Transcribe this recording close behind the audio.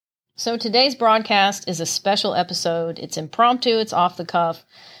So today's broadcast is a special episode. It's impromptu, it's off the cuff,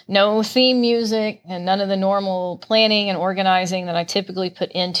 no theme music, and none of the normal planning and organizing that I typically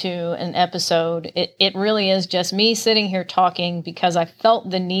put into an episode. It really is just me sitting here talking because I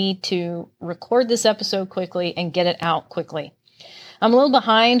felt the need to record this episode quickly and get it out quickly. I'm a little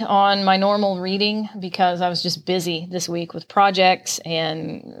behind on my normal reading because I was just busy this week with projects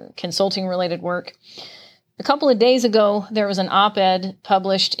and consulting related work. A couple of days ago, there was an op-ed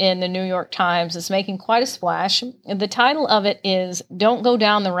published in the New York Times that's making quite a splash. The title of it is "Don't Go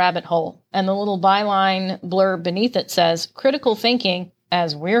Down the Rabbit Hole." And the little byline blurb beneath it says, "Critical thinking,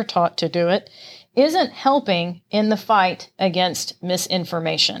 as we're taught to do it, isn't helping in the fight against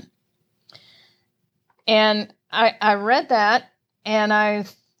misinformation." And I read that and I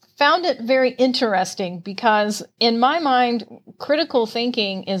found it very interesting because in my mind, critical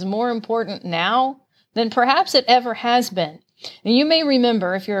thinking is more important now than perhaps it ever has been. And you may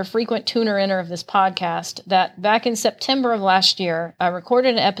remember, if you're a frequent tuner-inner of this podcast, that back in September of last year, I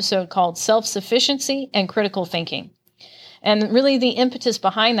recorded an episode called Self-Sufficiency and Critical Thinking. And really the impetus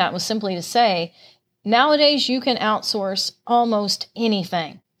behind that was simply to say, nowadays you can outsource almost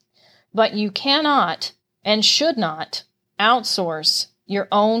anything, but you cannot and should not outsource your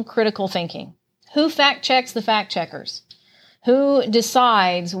own critical thinking. Who fact-checks the fact-checkers? Who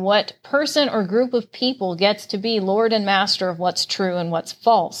decides what person or group of people gets to be lord and master of what's true and what's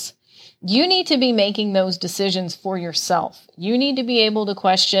false? You need to be making those decisions for yourself. You need to be able to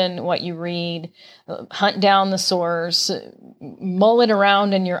question what you read, hunt down the source, mull it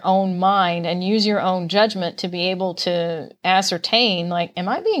around in your own mind, and use your own judgment to be able to ascertain, like, am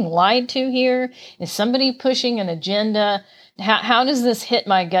I being lied to here? Is somebody pushing an agenda? How does this hit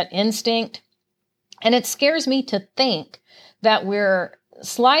my gut instinct? And it scares me to think that we're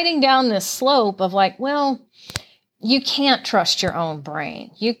sliding down this slope of like, well, you can't trust your own brain.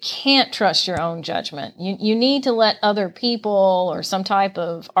 You can't trust your own judgment. You need to let other people or some type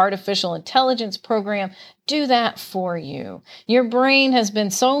of artificial intelligence program do that for you. Your brain has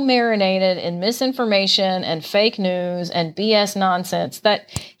been so marinated in misinformation and fake news and BS nonsense that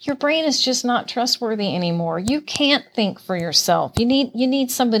your brain is just not trustworthy anymore. You can't think for yourself. You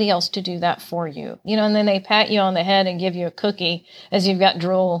need somebody else to do that for you. And then they pat you on the head and give you a cookie as you've got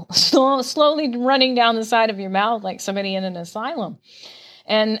drool slowly running down the side of your mouth like somebody in an asylum.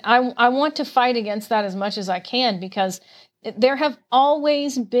 And I want to fight against that as much as I can because there have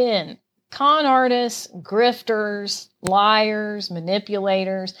always been con artists, grifters, liars,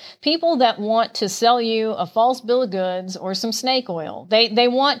 manipulators, people that want to sell you a false bill of goods or some snake oil. They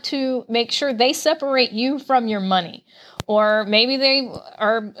want to make sure they separate you from your money. Or maybe they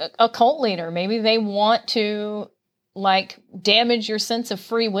are a cult leader. Maybe they want to damage your sense of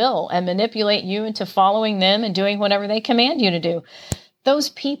free will and manipulate you into following them and doing whatever they command you to do. Those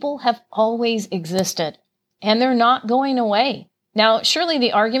people have always existed and they're not going away. Now, surely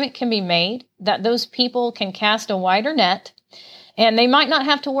the argument can be made that those people can cast a wider net and they might not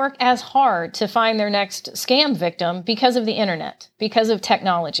have to work as hard to find their next scam victim because of the internet, because of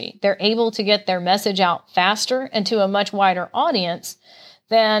technology. They're able to get their message out faster and to a much wider audience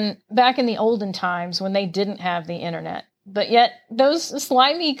than back in the olden times when they didn't have the internet. But yet those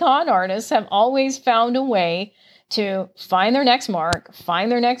slimy con artists have always found a way to find their next mark,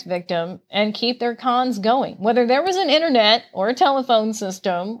 find their next victim, and keep their cons going. Whether there was an internet or a telephone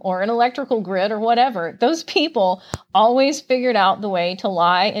system or an electrical grid or whatever, those people always figured out the way to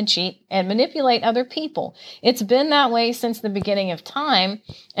lie and cheat and manipulate other people. It's been that way since the beginning of time,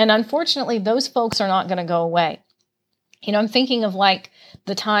 and unfortunately, those folks are not going to go away. I'm thinking of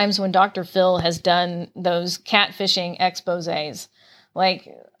the times when Dr. Phil has done those catfishing exposés.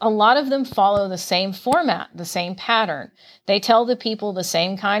 A lot of them follow the same format, the same pattern. They tell the people the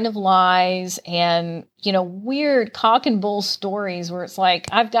same kind of lies and, weird cock and bull stories where it's like,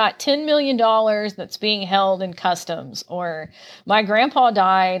 I've got $10 million that's being held in customs, or my grandpa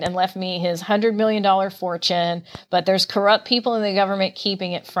died and left me his $100 million fortune, but there's corrupt people in the government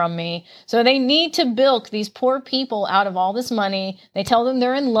keeping it from me. So they need to bilk these poor people out of all this money. They tell them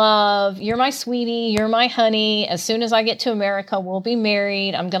they're in love. You're my sweetie. You're my honey. As soon as I get to America, we'll be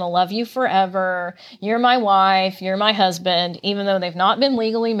married. I'm going to love you forever. You're my wife. You're my husband. Even though they've not been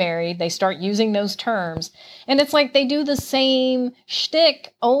legally married, they start using those terms. And it's like they do the same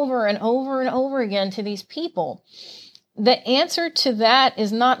shtick over and over and over again to these people. The answer to that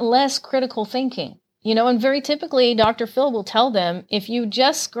is not less critical thinking. And very typically, Dr. Phil will tell them, if you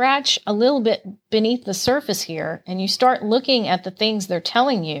just scratch a little bit beneath the surface here and you start looking at the things they're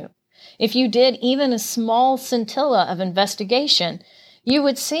telling you, if you did even a small scintilla of investigation, you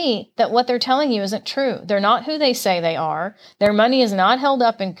would see that what they're telling you isn't true. They're not who they say they are. Their money is not held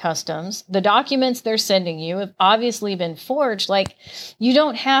up in customs. The documents they're sending you have obviously been forged. Like, you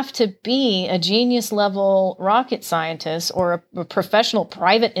don't have to be a genius level rocket scientist or a professional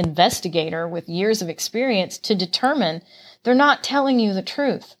private investigator with years of experience to determine they're not telling you the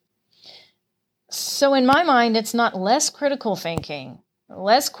truth. So in my mind, it's not less critical thinking,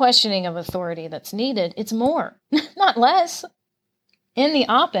 less questioning of authority that's needed. It's more, not less. In the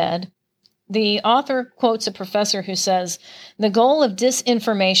op-ed, the author quotes a professor who says, "The goal of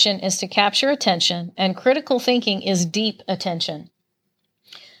disinformation is to capture attention, and critical thinking is deep attention."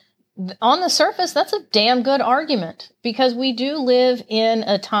 On the surface, that's a damn good argument, because we do live in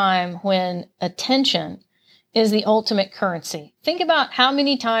a time when attention is the ultimate currency. Think about how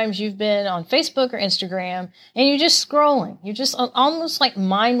many times you've been on Facebook or Instagram and you're just scrolling. You're just almost like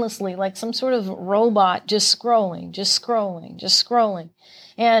mindlessly, like some sort of robot, just scrolling.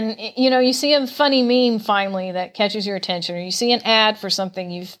 And, you see a funny meme finally that catches your attention, or you see an ad for something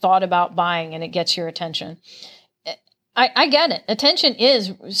you've thought about buying and it gets your attention. I get it. Attention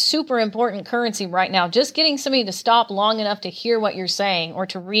is super important currency right now. Just getting somebody to stop long enough to hear what you're saying or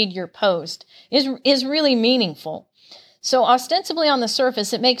to read your post is really meaningful. So ostensibly on the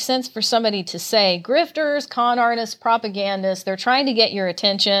surface, it makes sense for somebody to say, grifters, con artists, propagandists, they're trying to get your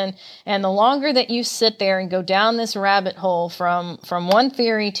attention. And the longer that you sit there and go down this rabbit hole from one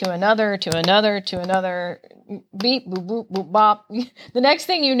theory to another, beep, boop, boop, boop, bop, the next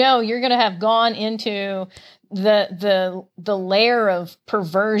thing you know, you're going to have gone into the layer of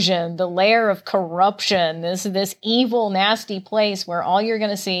perversion, the layer of corruption, this evil, nasty place where all you're going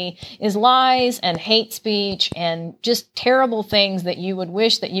to see is lies and hate speech and just terrible things that you would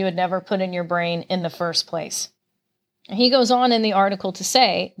wish that you had never put in your brain in the first place. He goes on in the article to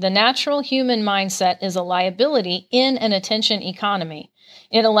say, the natural human mindset is a liability in an attention economy.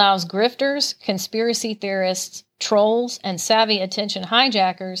 It allows grifters, conspiracy theorists, trolls, and savvy attention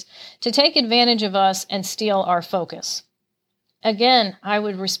hijackers to take advantage of us and steal our focus. Again, I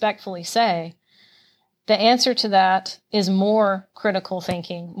would respectfully say the answer to that is more critical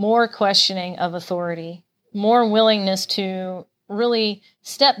thinking, more questioning of authority, more willingness to really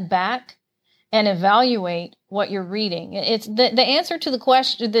step back and evaluate what you're reading. It's the answer to the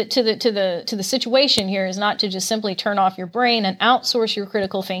question, to the situation here is not to just simply turn off your brain and outsource your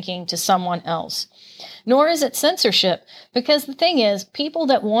critical thinking to someone else. Nor is it censorship, because the thing is, people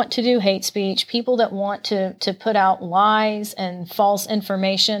that want to do hate speech, people that want to put out lies and false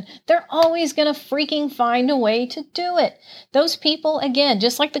information, they're always going to freaking find a way to do it. Those people, again,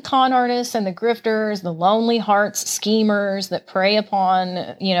 just like the con artists and the grifters, the lonely hearts schemers that prey upon,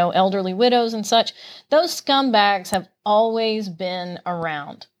 elderly widows and such, those scumbags have always been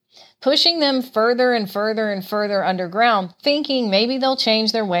around. Pushing them further and further and further underground, thinking maybe they'll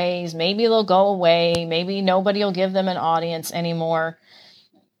change their ways, maybe they'll go away, maybe nobody will give them an audience anymore.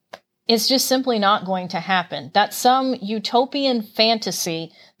 It's just simply not going to happen. That's some utopian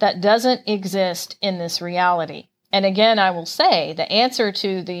fantasy that doesn't exist in this reality. And again, I will say the answer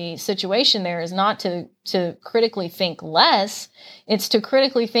to the situation there is not to critically think less. It's to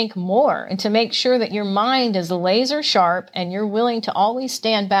critically think more and to make sure that your mind is laser sharp and you're willing to always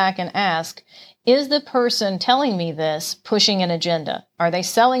stand back and ask, is the person telling me this pushing an agenda? Are they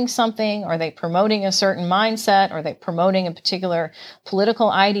selling something? Are they promoting a certain mindset? Are they promoting a particular political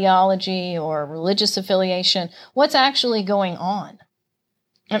ideology or religious affiliation? What's actually going on?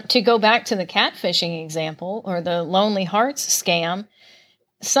 To go back to the catfishing example or the Lonely Hearts scam,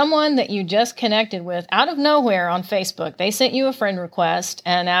 someone that you just connected with out of nowhere on Facebook, they sent you a friend request,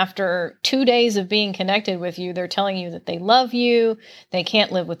 and after 2 days of being connected with you, they're telling you that they love you, they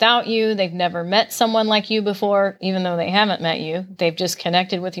can't live without you, they've never met someone like you before, even though they haven't met you, they've just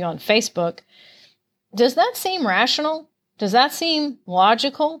connected with you on Facebook. Does that seem rational? Does that seem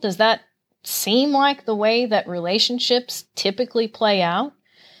logical? Does that seem like the way that relationships typically play out?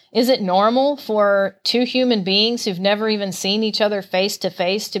 Is it normal for two human beings who've never even seen each other face to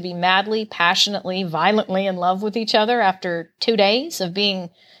face to be madly, passionately, violently in love with each other after 2 days of being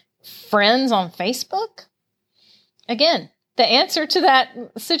friends on Facebook? Again, the answer to that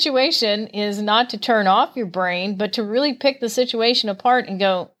situation is not to turn off your brain, but to really pick the situation apart and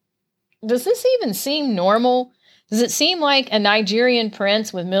go, does this even seem normal? Does it seem like a Nigerian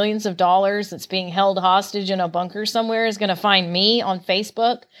prince with millions of dollars that's being held hostage in a bunker somewhere is going to find me on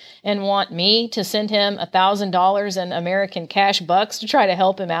Facebook and want me to send him $1,000 in American cash bucks to try to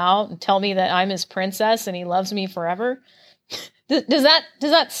help him out and tell me that I'm his princess and he loves me forever? Does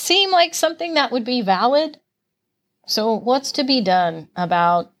that seem like something that would be valid? So what's to be done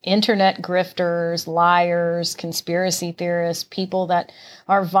about internet grifters, liars, conspiracy theorists, people that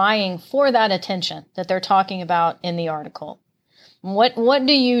are vying for that attention that they're talking about in the article? What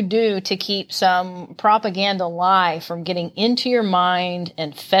do you do to keep some propaganda lie from getting into your mind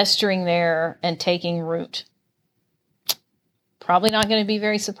and festering there and taking root? Probably not going to be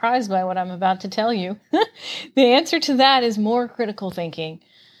very surprised by what I'm about to tell you. The answer to that is more critical thinking,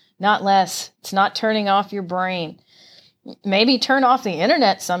 not less. It's not turning off your brain. Maybe turn off the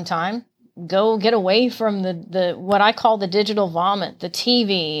internet sometime. Go get away from the what I call the digital vomit, the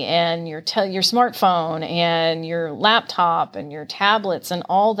TV and your smartphone and your laptop and your tablets and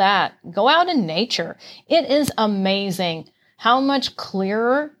all that. Go out in nature. It is amazing how much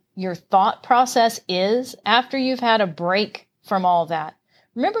clearer your thought process is after you've had a break from all that.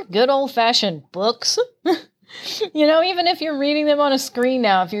 Remember good old-fashioned books? Even if you're reading them on a screen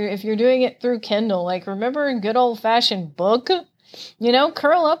now, if you're doing it through Kindle, like remember a good old-fashioned book?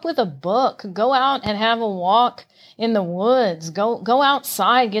 Curl up with a book, go out and have a walk in the woods, go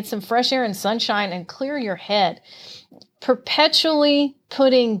outside, get some fresh air and sunshine and clear your head. Perpetually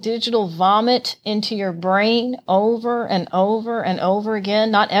putting digital vomit into your brain over and over and over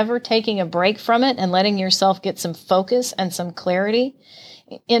again, not ever taking a break from it and letting yourself get some focus and some clarity.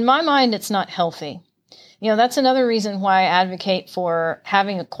 In my mind, it's not healthy. That's another reason why I advocate for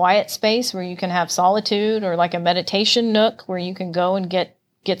having a quiet space where you can have solitude, or like a meditation nook where you can go and get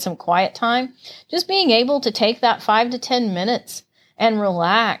some quiet time. Just being able to take that 5 to 10 minutes and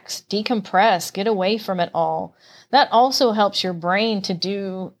relax, decompress, get away from it all. That also helps your brain to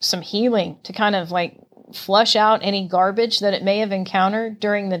do some healing, to kind of like flush out any garbage that it may have encountered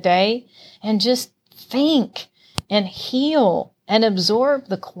during the day and just think and heal and absorb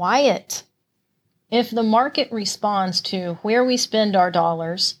the quiet. If the market responds to where we spend our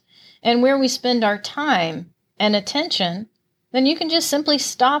dollars and where we spend our time and attention, then you can just simply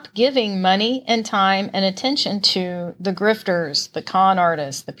stop giving money and time and attention to the grifters, the con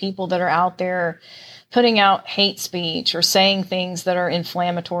artists, the people that are out there putting out hate speech or saying things that are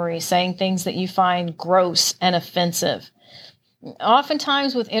inflammatory, saying things that you find gross and offensive.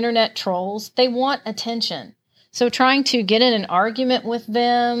 Oftentimes with internet trolls, they want attention. So trying to get in an argument with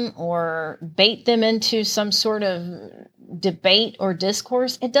them or bait them into some sort of debate or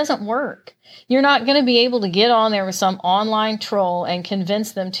discourse, it doesn't work. You're not going to be able to get on there with some online troll and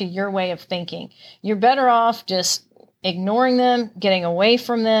convince them to your way of thinking. You're better off just ignoring them, getting away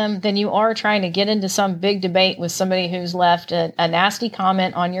from them, than you are trying to get into some big debate with somebody who's left a nasty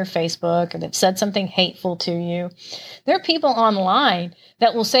comment on your Facebook or they've said something hateful to you. There are people online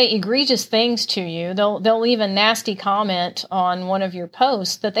that will say egregious things to you. They'll leave a nasty comment on one of your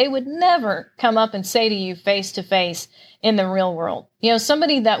posts that they would never come up and say to you face to face in the real world.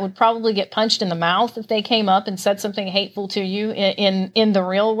 Somebody that would probably get punched in the mouth if they came up and said something hateful to you in the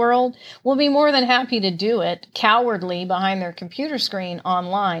real world will be more than happy to do it cowardly behind their computer screen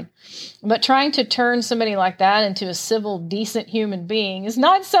online. But trying to turn somebody like that into a civil, decent human being is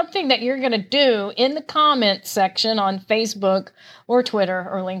not something that you're going to do in the comment section on Facebook or Twitter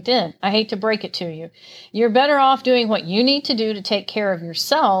or LinkedIn. I hate to break it to you. You're better off doing what you need to do to take care of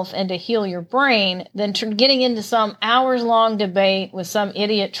yourself and to heal your brain than getting into some hours-long debate with some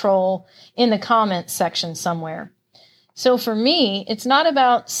idiot troll in the comments section somewhere. So for me, it's not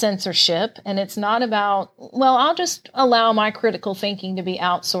about censorship, and it's not about, I'll just allow my critical thinking to be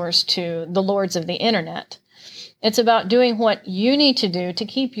outsourced to the lords of the internet. It's about doing what you need to do to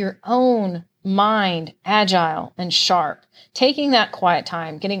keep your own mind agile and sharp, taking that quiet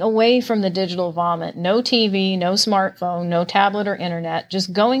time, getting away from the digital vomit, no TV, no smartphone, no tablet or internet,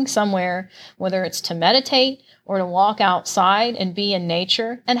 just going somewhere, whether it's to meditate or to walk outside and be in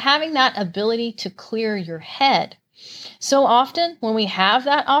nature, and having that ability to clear your head. So often when we have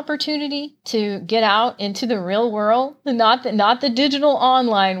that opportunity to get out into the real world, not the digital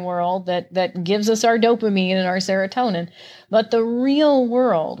online world that gives us our dopamine and our serotonin, but the real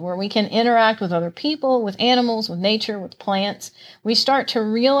world where we can interact with other people, with animals, with nature, with plants, we start to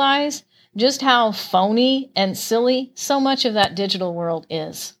realize just how phony and silly so much of that digital world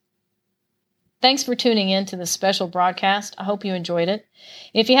is. Thanks for tuning in to this special broadcast. I hope you enjoyed it.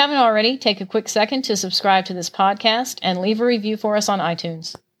 If you haven't already, take a quick second to subscribe to this podcast and leave a review for us on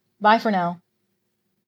iTunes. Bye for now.